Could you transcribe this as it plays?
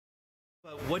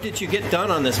What did you get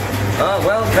done on this?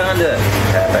 Well, kinda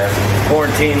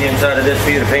quarantine the inside of this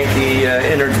for you to paint the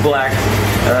innards black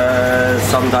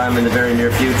sometime in the very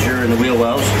near future in the wheel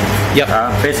wells. Yep.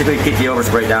 Basically keep the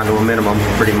overspray down to a minimum,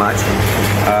 pretty much.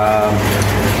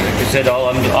 Like I said, all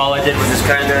I did was just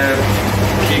kind of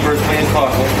keep her as clean as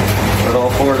possible. But all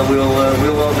four of the wheel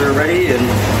wells are ready, and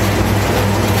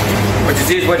what you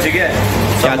see is what you get.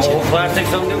 Some Gotcha. old plastic,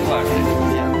 some new plastic.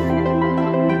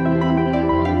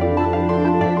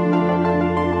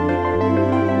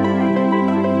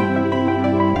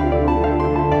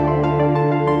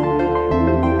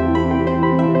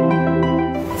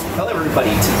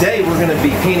 Today we're going to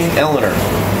be painting Eleanore.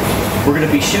 We're going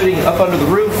to be shooting up under the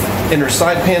roof, in her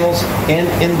side panels, and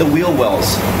in the wheel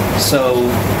wells. So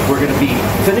we're going to be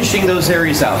finishing those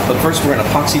areas out. But first we're going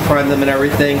to epoxy prime them and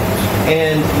everything.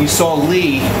 And you saw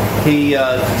Lee, he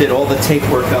did all the tape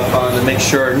work up on to make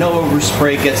sure no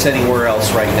overspray gets anywhere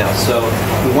else right now. So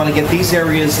we want to get these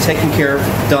areas taken care of,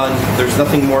 done. There's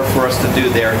nothing more for us to do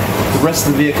there. The rest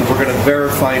of the vehicle we're going to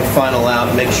verify and final out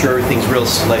and make sure everything's real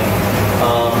slick.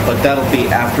 But that'll be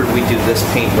after we do this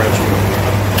paint regimen.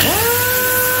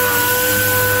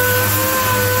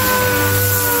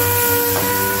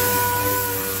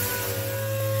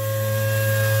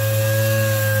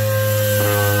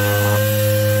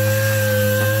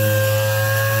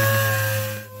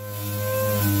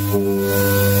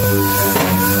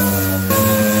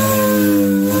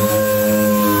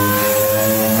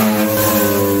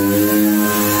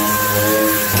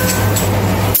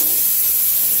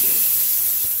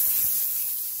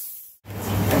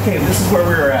 Okay, this is where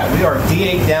we are at. We are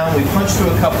DA'd down. We punched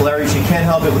through a couple areas. You can't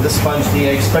help it with the sponge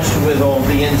DA, especially with all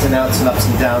the ins and outs and ups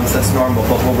and downs. That's normal.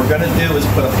 But what we're going to do is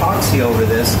put epoxy over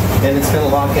this, and it's going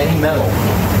to lock any metal,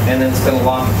 and then it's going to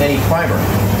lock any primer.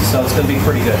 So it's going to be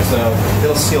pretty good. So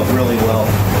it'll seal really well.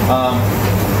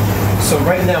 So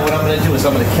right now what I'm going to do is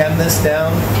I'm going to chem this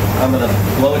down, I'm going to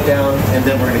blow it down, and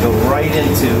then we're going to go right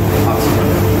into epoxy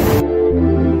primer.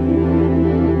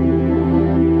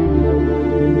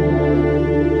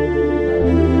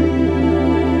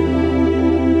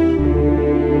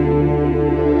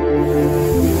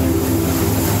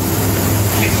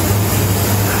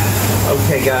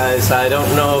 Okay guys, I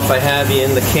don't know if I have you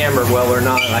in the camera well or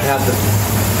not. I have to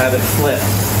have it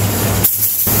flipped.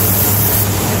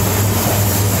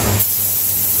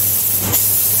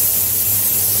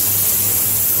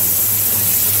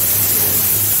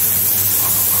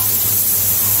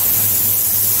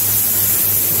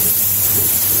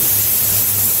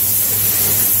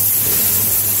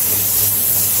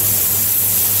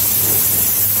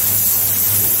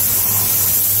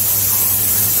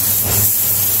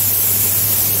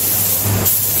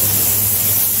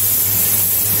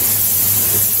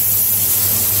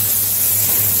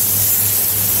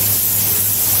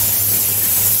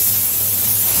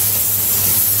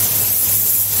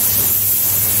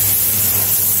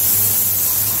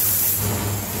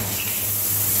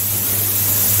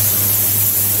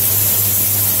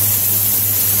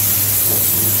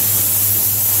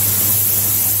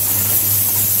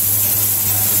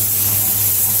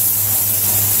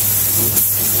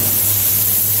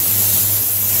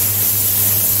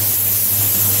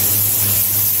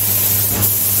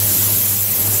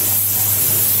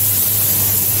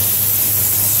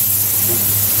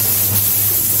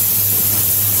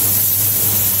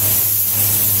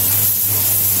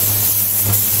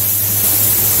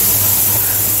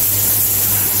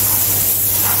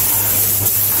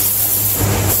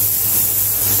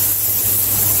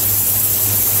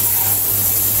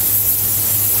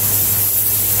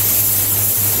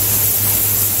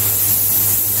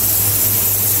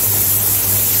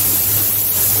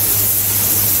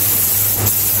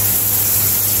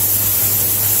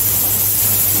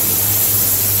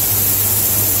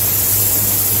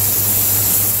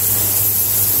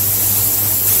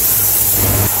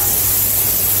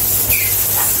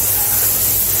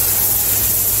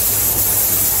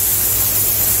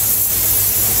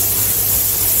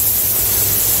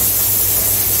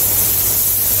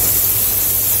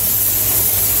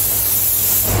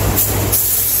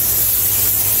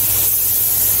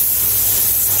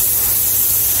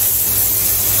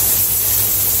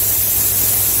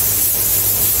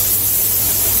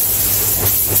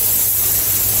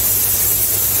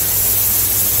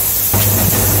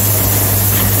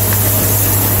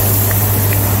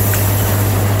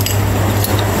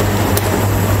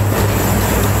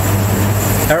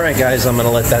 Alright guys, I'm going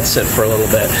to let that sit for a little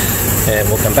bit and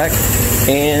we'll come back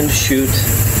and shoot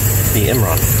the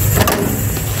Imron.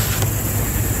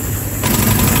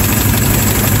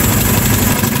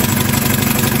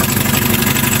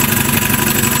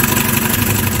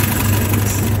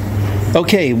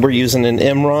 Okay, we're using an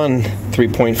Imron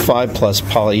 3.5 plus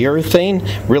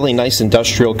polyurethane, really nice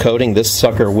industrial coating. This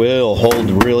sucker will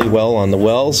hold really well on the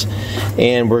wells,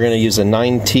 and we're going to use a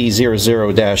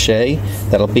 9T00-A.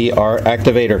 That'll be our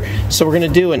activator. So we're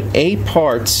going to do an 8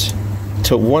 parts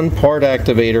to 1 part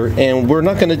activator, and we're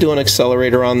not going to do an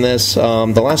accelerator on this.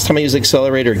 The last time I used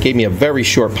accelerator, it gave me a very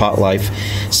short pot life,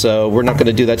 so we're not going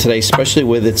to do that today, especially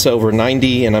with it's over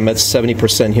 90 and I'm at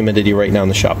 70% humidity right now in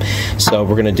the shop. So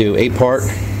we're going to do 8 part,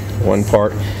 1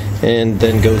 part, and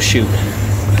then go shoot.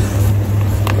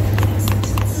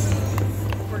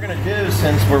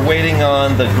 Since we're waiting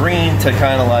on the green to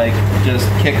kind of like just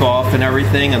kick off and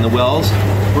everything and the wells,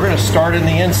 we're going to start in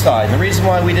the inside. And the reason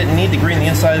why we didn't need to green the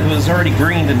inside was already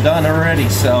greened and done already.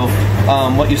 So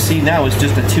what you see now is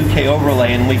just a 2K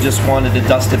overlay, and we just wanted to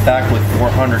dust it back with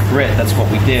 400 grit. That's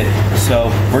what we did. So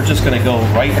we're just going to go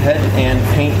right ahead and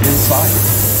paint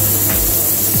inside.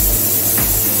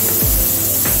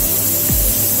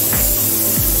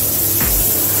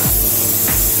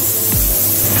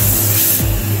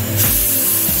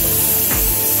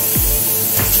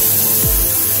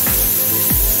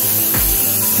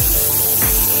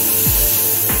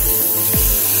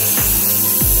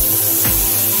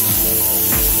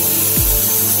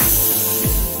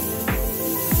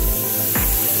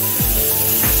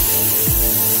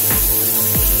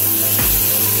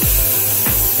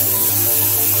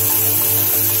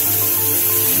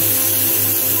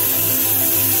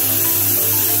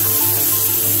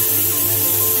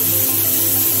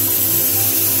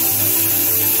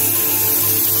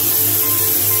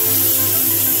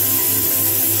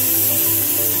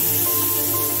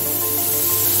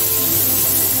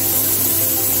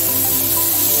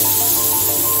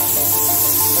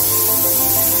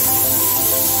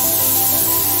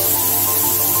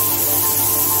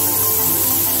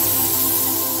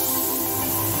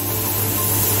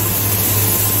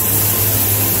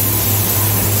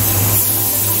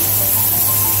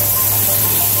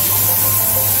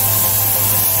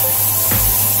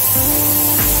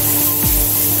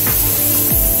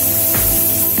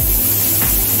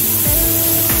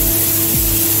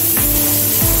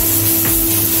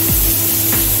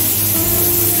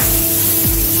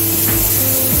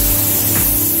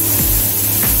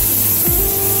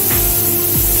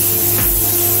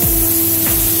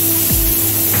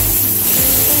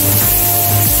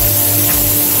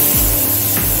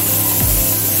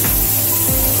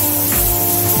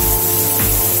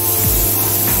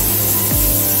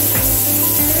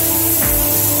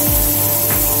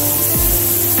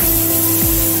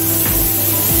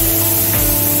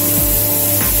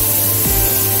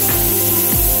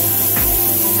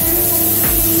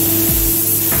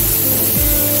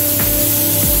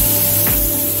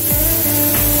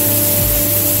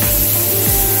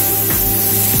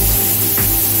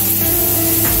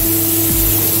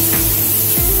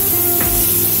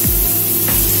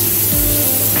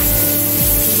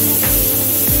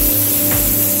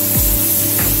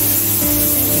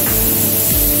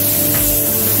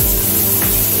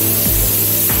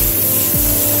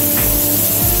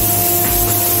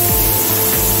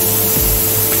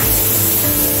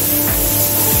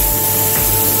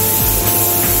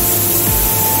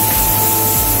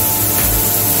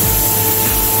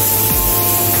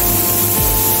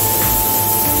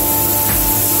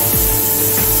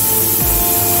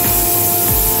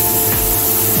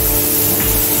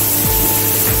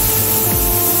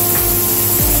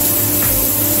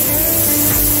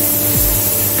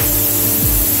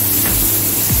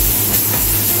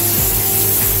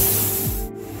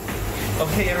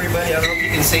 Okay, everybody, I don't know if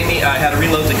you can see me. I had to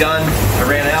reload the gun. I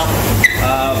ran out.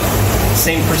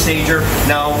 Same procedure.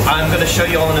 Now, I'm going to show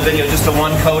you all in the video just a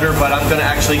 1 coater, but I'm going to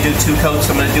actually do 2 coats.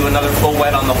 I'm going to do another full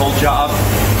wet on the whole job,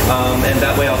 and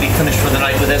that way I'll be finished for the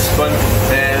night with this one,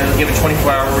 and give it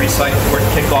 24-hour recycle for it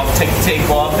to kick off, take the tape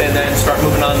off, and then start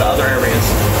moving on to other areas.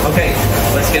 Okay,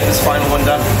 let's get this final one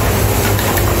done.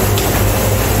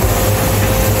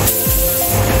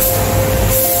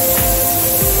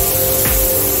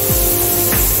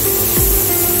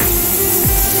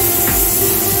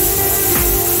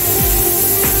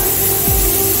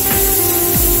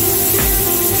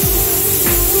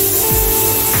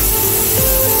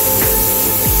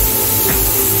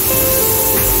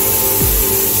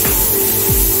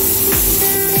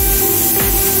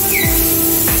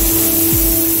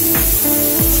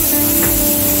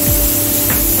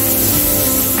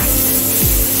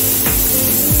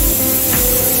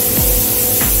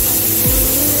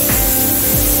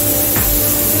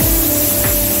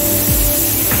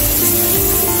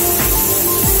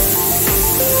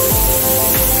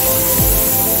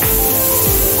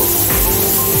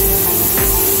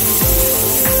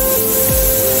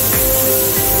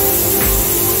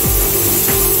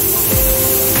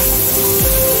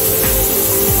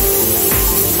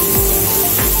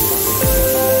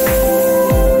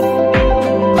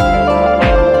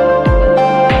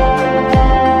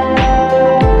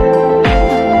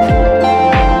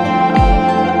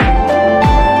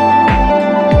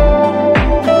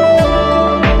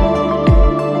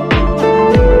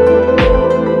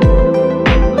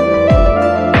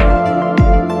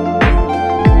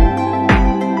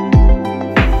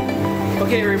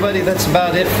 everybody, that's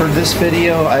about it for this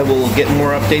video. I will get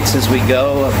more updates as we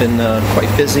go. I've been quite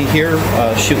busy here,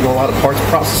 shooting a lot of parts,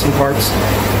 processing parts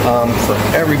for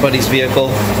everybody's vehicle.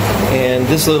 And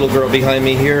this little girl behind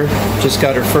me here just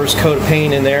got her first coat of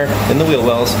paint in there in the wheel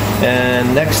wells.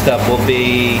 And next up will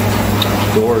be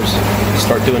doors.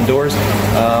 Start doing doors.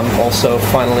 Also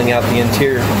finaling out the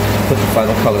interior, put the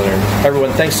final color there.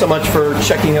 Everyone, thanks so much for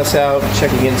checking us out,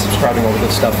 checking in, subscribing, all the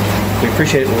good stuff. We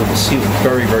appreciate it. We'll see you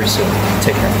very, very soon.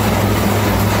 Take care.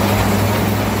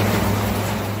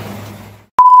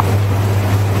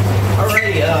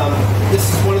 Alrighty, this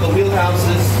is one of the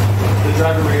wheelhouses, the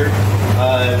driver rear.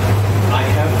 I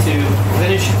have to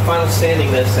finish final sanding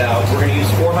this out. We're going to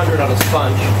use 400 on a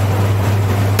sponge.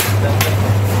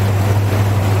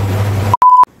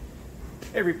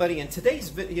 Hey everybody, in today's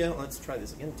video, let's try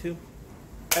this again too.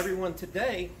 Everyone,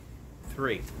 today,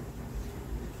 3.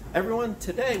 Everyone,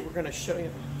 today we're going to show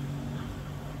you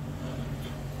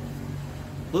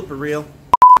blooper reel.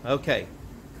 Okay,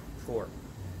 4.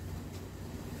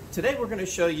 Today we're going to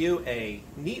show you a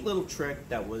neat little trick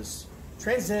that was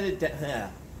translated to,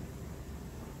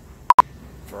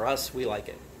 for us, we like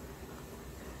it.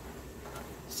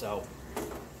 So,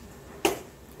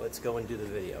 let's go and do the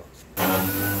video.